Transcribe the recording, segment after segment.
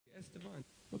That's Duhon.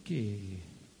 Okay.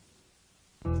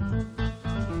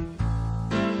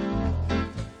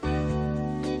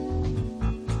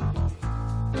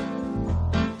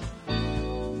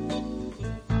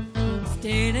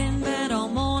 Stayed in bed all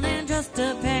morning just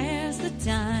to pass the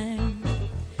time.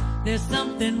 There's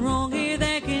something wrong here,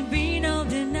 there can be no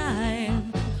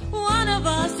denying. One of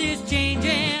us is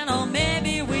changing, or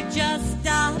maybe we just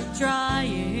stopped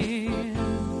trying.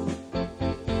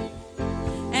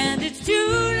 And it's too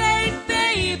late,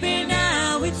 baby,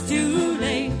 now it's too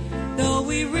late. Though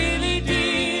we really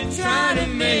did try to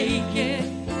make it.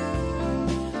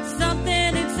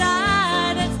 Something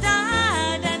inside has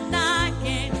died and I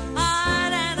can't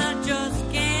hide and I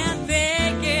just can't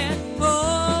fake it.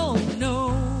 Oh,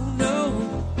 no, no,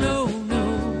 no,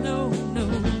 no, no, no.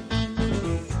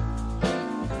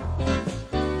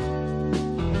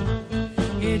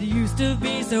 It used to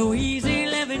be so easy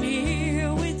living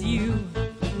here with you.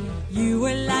 You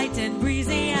were light and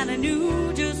breezy and I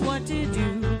knew just what to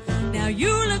do. Now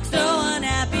you look so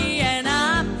unhappy and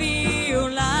I feel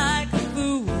like a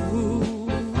fool.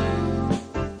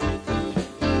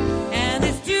 And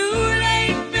it's too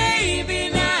late, baby,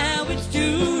 now it's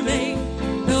too late.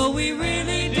 Though we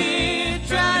really did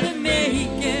try to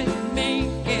make it,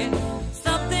 make it.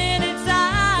 Something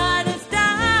inside has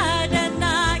died and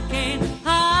I can't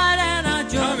hide and I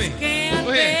just can't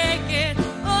make it.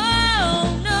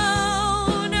 Oh,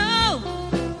 no, no.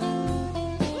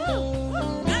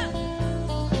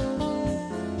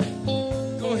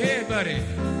 Go ahead, buddy.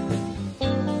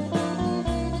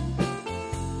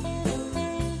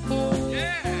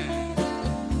 Yeah.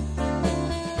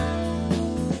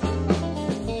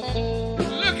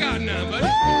 Look out now, buddy.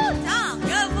 Tom,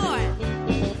 go for it.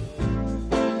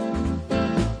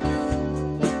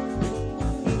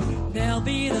 There'll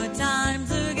be the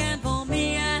times again for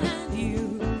me and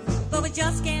you, but we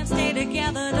just can't stay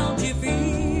together, don't you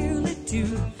feel it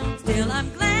too? Still, I'm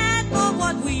glad for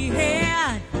what we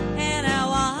had and how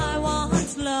I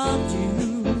once loved you.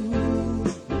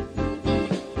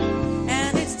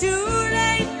 And it's too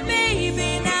late,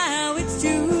 baby, now it's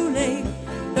too late.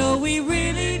 Though we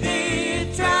really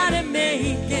did try to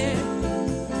make it.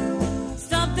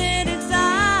 Something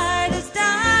inside has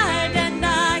died and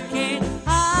I can't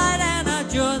hide and I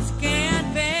just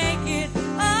can't fake it.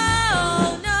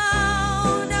 Oh,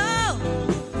 no, no.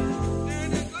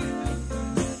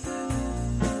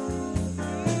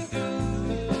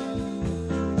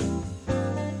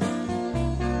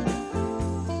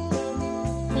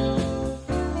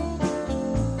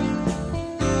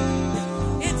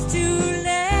 It's too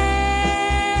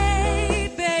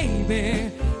late,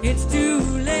 baby. It's too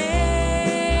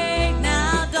late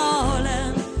now,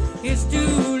 darling. It's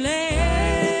too late.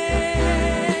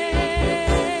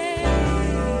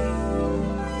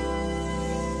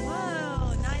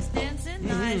 Whoa, nice dancing,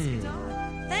 nice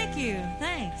guitar. Thank you,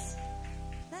 thanks.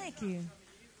 Thank you.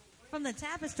 From the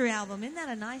Tapestry album, isn't that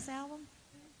a nice album?